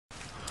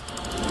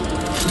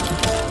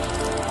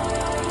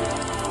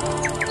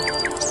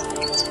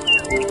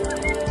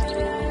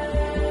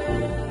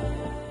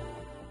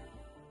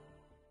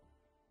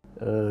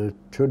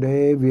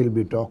Today we'll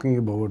be talking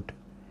about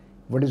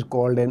what is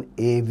called an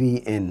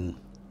AVN.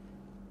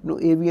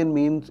 AVN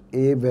means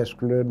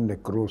avascular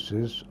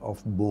necrosis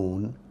of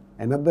bone.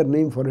 Another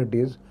name for it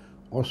is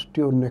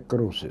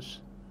osteonecrosis.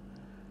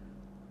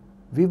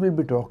 We will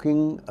be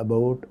talking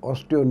about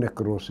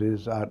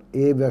osteonecrosis or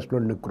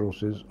avascular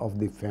necrosis of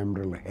the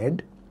femoral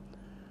head.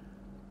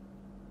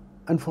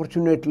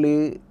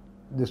 Unfortunately,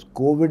 this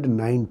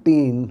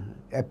COVID-19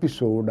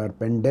 episode or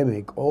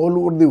pandemic all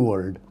over the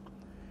world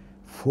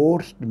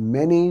forced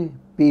many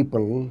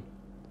people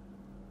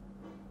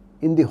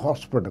in the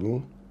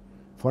hospital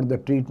for the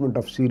treatment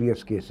of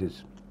serious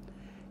cases.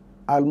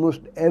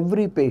 Almost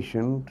every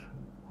patient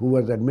who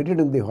was admitted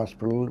in the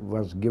hospital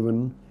was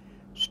given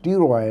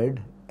steroid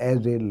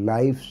as a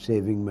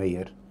life-saving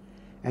measure,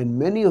 and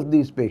many of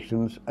these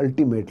patients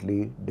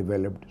ultimately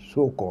developed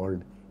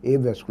so-called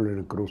avascular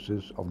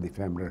necrosis of the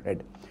femoral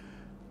head.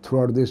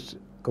 Throughout this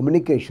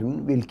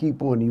communication, we'll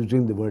keep on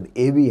using the word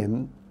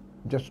AVN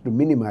just to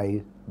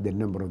minimize the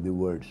number of the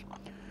words.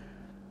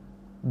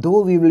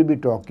 Though we will be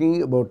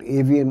talking about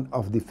AVN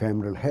of the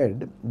femoral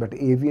head, but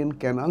AVN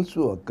can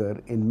also occur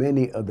in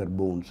many other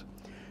bones.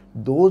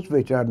 Those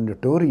which are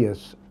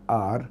notorious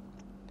are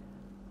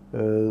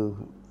femoral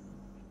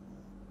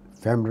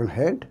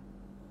head,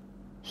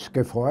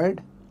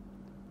 scaphoid,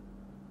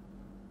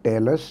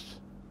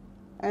 talus,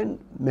 and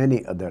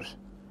many others.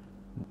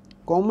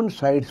 Common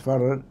sites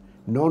for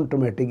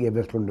non-traumatic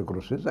avascular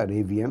necrosis or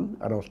AVN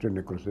or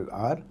osteonecrosis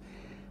are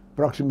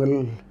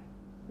proximal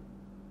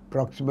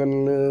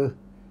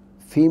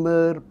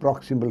femur,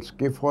 proximal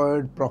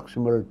scaphoid,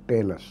 proximal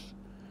talus.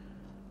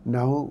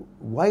 Now,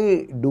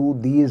 why do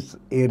these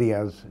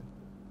areas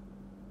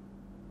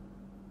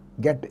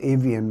get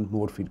AVN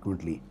more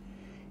frequently?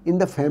 In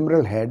the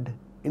femoral head,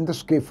 in the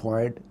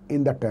scaphoid,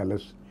 in the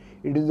talus,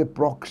 it is the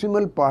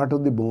proximal part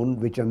of the bone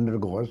which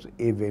undergoes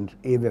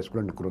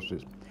avascular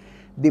necrosis.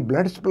 The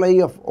blood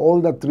supply of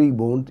all the three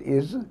bones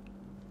is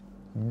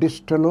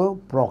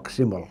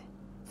distalo-proximal.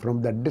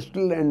 From the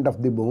distal end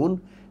of the bone,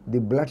 the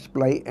blood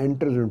supply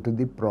enters into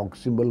the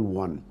proximal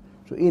one.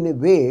 So in a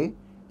way,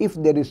 if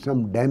there is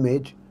some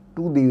damage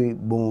to the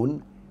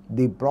bone,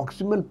 the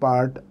proximal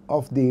part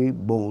of the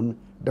bone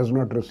does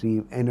not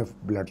receive enough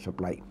blood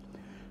supply.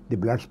 The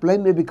blood supply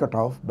may be cut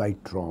off by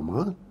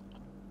trauma,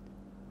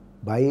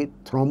 by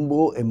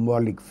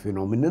thromboembolic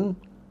phenomenon,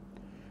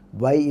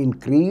 by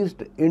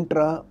increased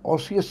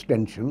intraosseous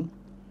tension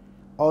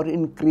or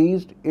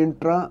increased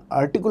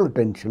intra-articular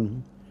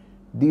tension.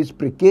 These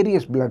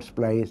precarious blood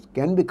supplies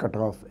can be cut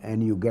off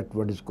and you get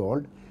what is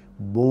called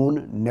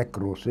bone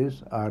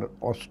necrosis or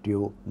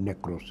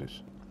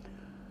osteonecrosis.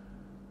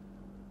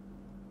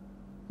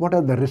 What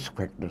are the risk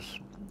factors?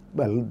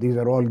 Well, these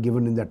are all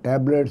given in the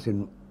tablets.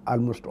 In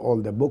almost all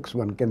the books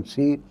one can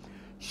see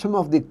some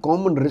of the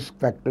common risk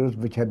factors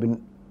which have been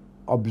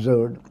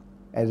observed.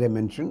 As I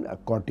mentioned,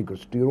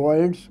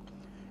 corticosteroids,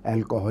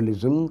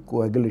 alcoholism,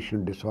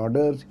 coagulation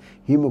disorders,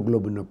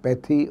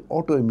 hemoglobinopathy,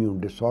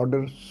 autoimmune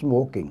disorders,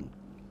 smoking,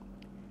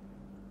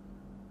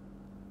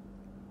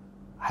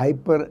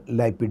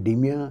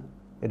 hyperlipidemia,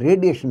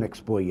 radiation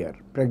exposure,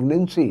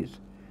 pregnancies,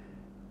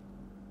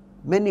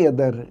 many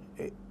other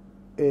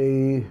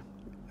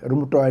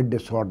rheumatoid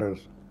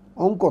disorders,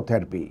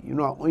 oncotherapy. In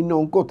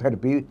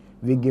oncotherapy,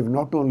 we give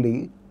not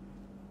only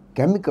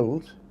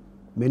chemicals,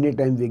 many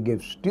times we give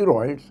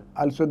steroids,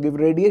 also give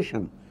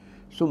radiation.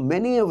 So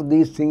many of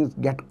these things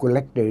get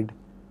collected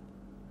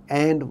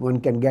and one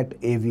can get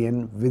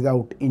AVN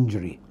without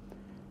injury.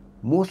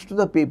 Most of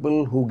the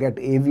people who get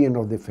AVN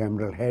of the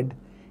femoral head,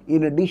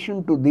 in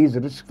addition to these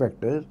risk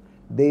factors,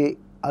 they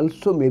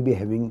also may be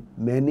having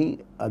many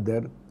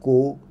other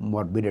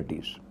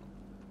comorbidities.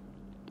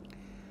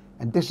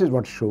 And this is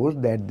what shows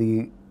that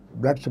the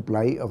blood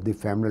supply of the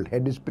femoral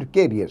head is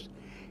precarious.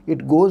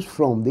 It goes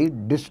from the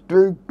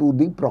distal to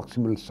the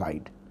proximal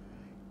side.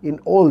 In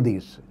all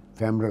these,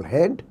 femoral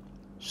head,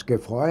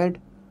 scaphoid,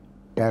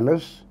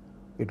 talus,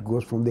 it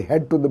goes from the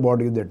head to the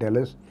body of the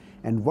talus,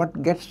 and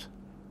what gets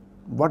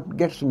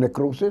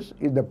necrosis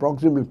is the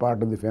proximal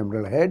part of the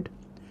femoral head,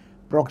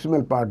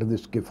 proximal part of the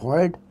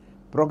scaphoid,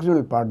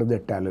 proximal part of the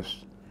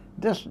talus.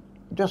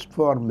 Just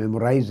for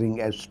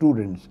memorizing as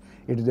students,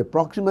 it is the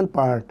proximal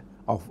part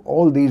of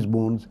all these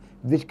bones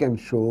which can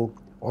show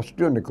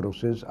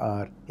osteonecrosis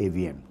or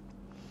AVN.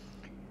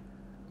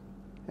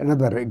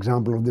 Another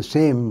example of the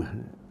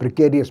same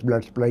precarious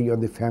blood supply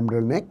of the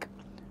femoral neck.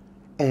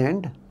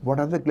 And what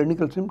are the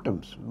clinical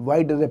symptoms?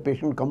 Why does a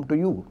patient come to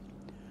you?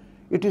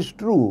 It is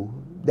true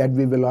that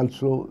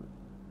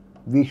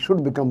we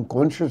should become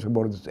conscious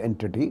about this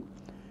entity,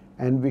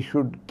 and we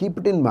should keep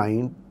it in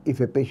mind if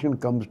a patient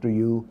comes to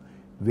you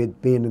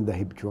with pain in the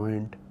hip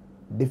joint,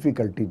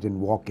 difficulties in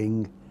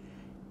walking,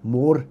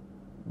 more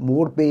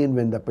pain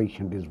when the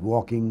patient is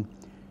walking,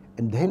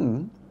 and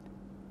then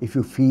if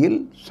you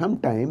feel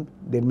sometime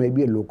there may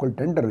be a local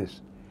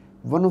tenderness.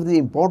 One of the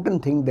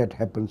important things that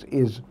happens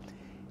is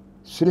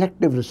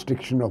selective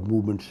restriction of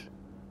movements.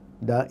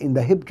 In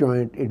the hip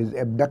joint, it is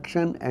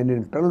abduction and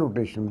internal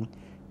rotation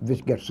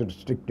which gets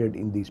restricted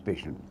in these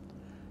patients.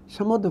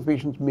 Some of the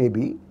patients may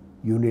be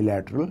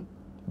unilateral,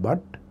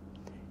 but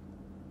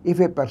if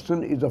a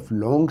person is of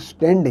long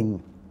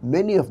standing,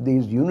 many of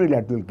these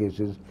unilateral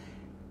cases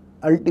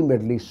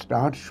ultimately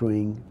start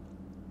showing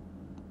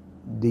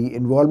the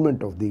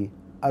involvement of the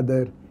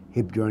other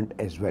hip joint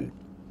as well.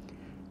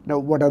 Now,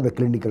 what are the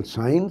clinical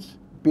signs?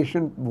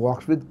 Patient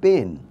walks with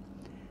pain.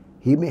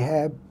 He may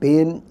have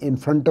pain in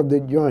front of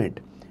the joint,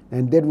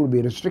 and there will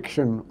be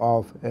restriction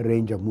of a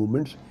range of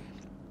movements.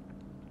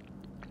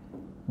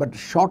 But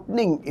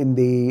shortening in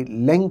the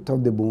length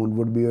of the bone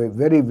would be a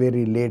very,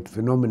 very late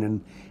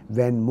phenomenon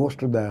when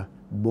most of the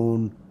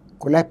bone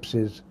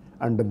collapses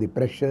under the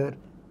pressure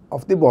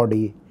of the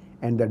body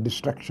and the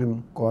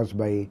destruction caused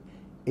by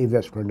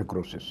avascular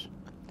necrosis.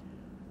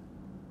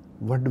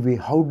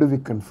 How do we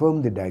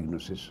confirm the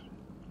diagnosis?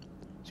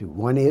 See,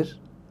 one is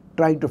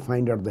try to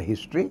find out the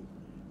history.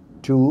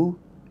 Two,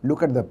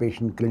 look at the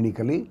patient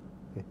clinically,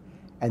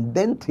 and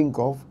then think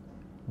of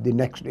the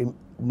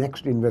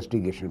next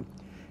investigation.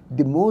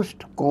 The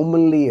most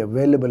commonly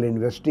available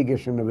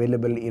investigation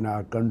available in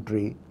our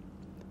country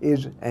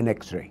is an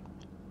X-ray.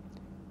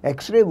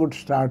 X-ray would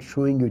start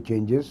showing you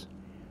changes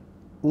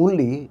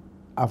only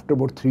after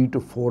about 3 to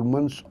 4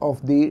 months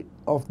of the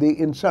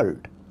insult,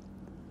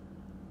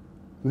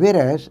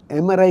 whereas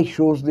MRI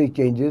shows the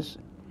changes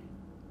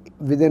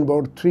within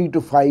about 3 to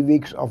 5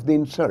 weeks of the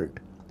insult,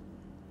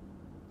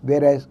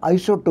 whereas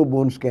isotope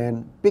bone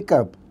scan pick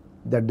up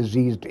the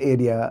diseased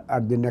area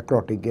or the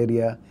necrotic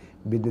area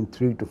within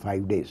 3 to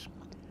 5 days.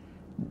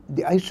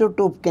 The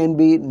isotope can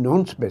be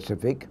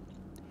non-specific.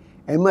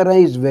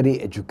 MRI is very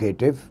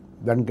educative.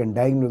 One can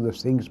diagnose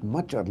those things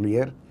much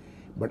earlier,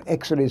 but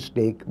X-rays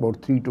take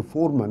about 3 to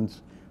 4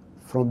 months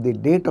from the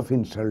date of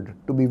insult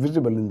to be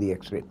visible in the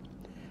X-ray.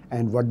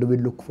 And what do we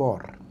look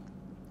for?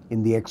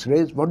 In the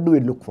X-rays, what do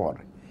we look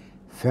for?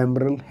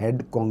 Femoral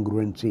head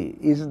congruency.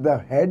 Is the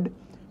head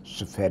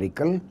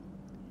spherical?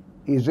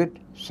 Is it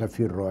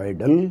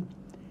spheroidal?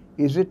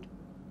 Is it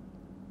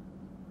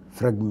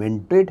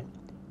fragmented?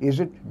 Is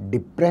it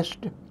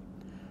depressed?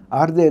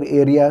 Are there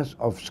areas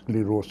of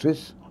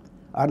sclerosis?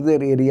 Are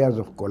there areas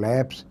of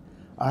collapse?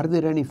 Are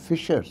there any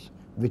fissures,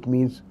 which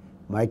means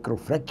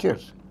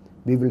microfractures?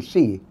 We will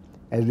see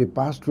as we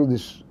pass through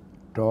this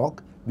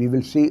talk, we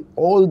will see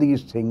all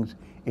these things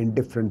in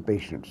different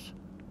patients.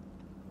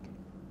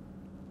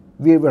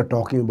 We were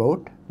talking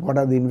about what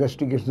are the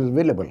investigations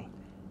available.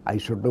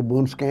 Isotope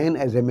bone scan,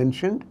 as I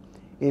mentioned,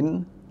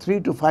 in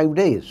 3 to 5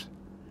 days.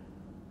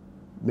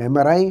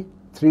 MRI,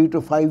 3 to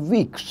 5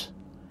 weeks.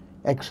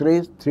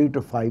 X-rays, 3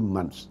 to 5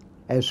 months.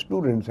 As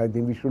students, I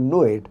think we should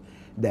know it,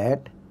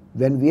 that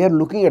when we are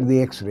looking at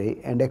the X-ray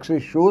and X-ray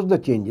shows the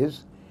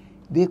changes,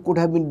 they could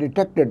have been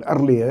detected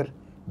earlier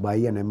by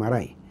an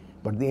MRI.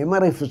 But the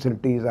MRI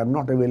facilities are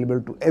not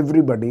available to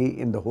everybody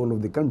in the whole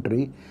of the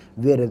country,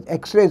 whereas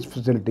X-ray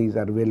facilities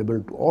are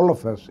available to all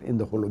of us in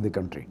the whole of the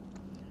country.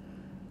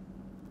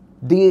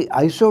 The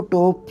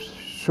isotopes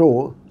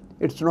show,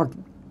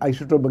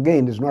 isotope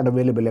again is not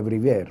available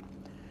everywhere.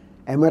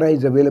 MRI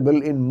is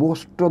available in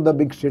most of the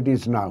big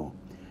cities now,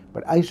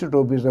 but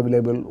isotope is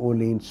available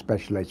only in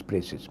specialized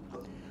places.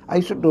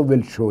 Isotope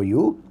will show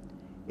you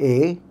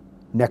a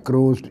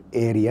necrosed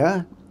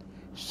area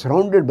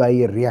surrounded by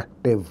a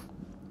reactive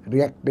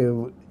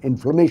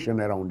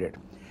inflammation around it,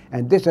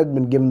 and this has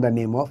been given the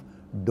name of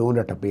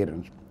donut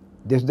appearance.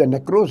 This is the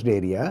necrosed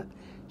area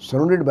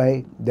surrounded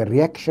by the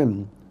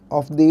reaction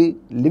of the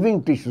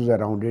living tissues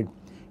around it,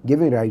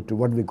 giving rise to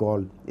what we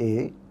call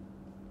a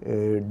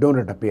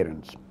donut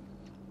appearance.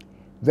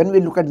 When we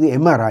look at the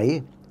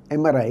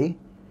MRI,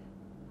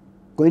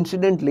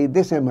 coincidentally,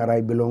 this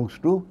MRI belongs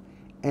to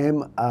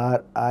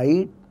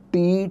MRI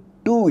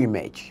T2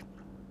 image.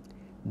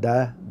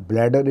 The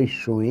bladder is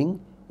showing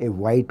a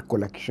white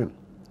collection.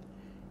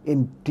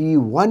 In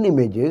T1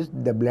 images,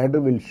 the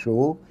bladder will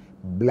show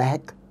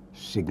black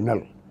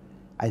signal.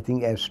 I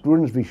think as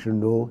students we should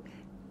know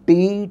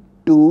T2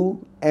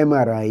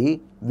 MRI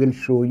will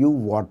show you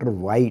water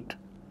white.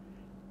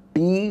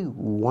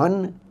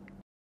 T1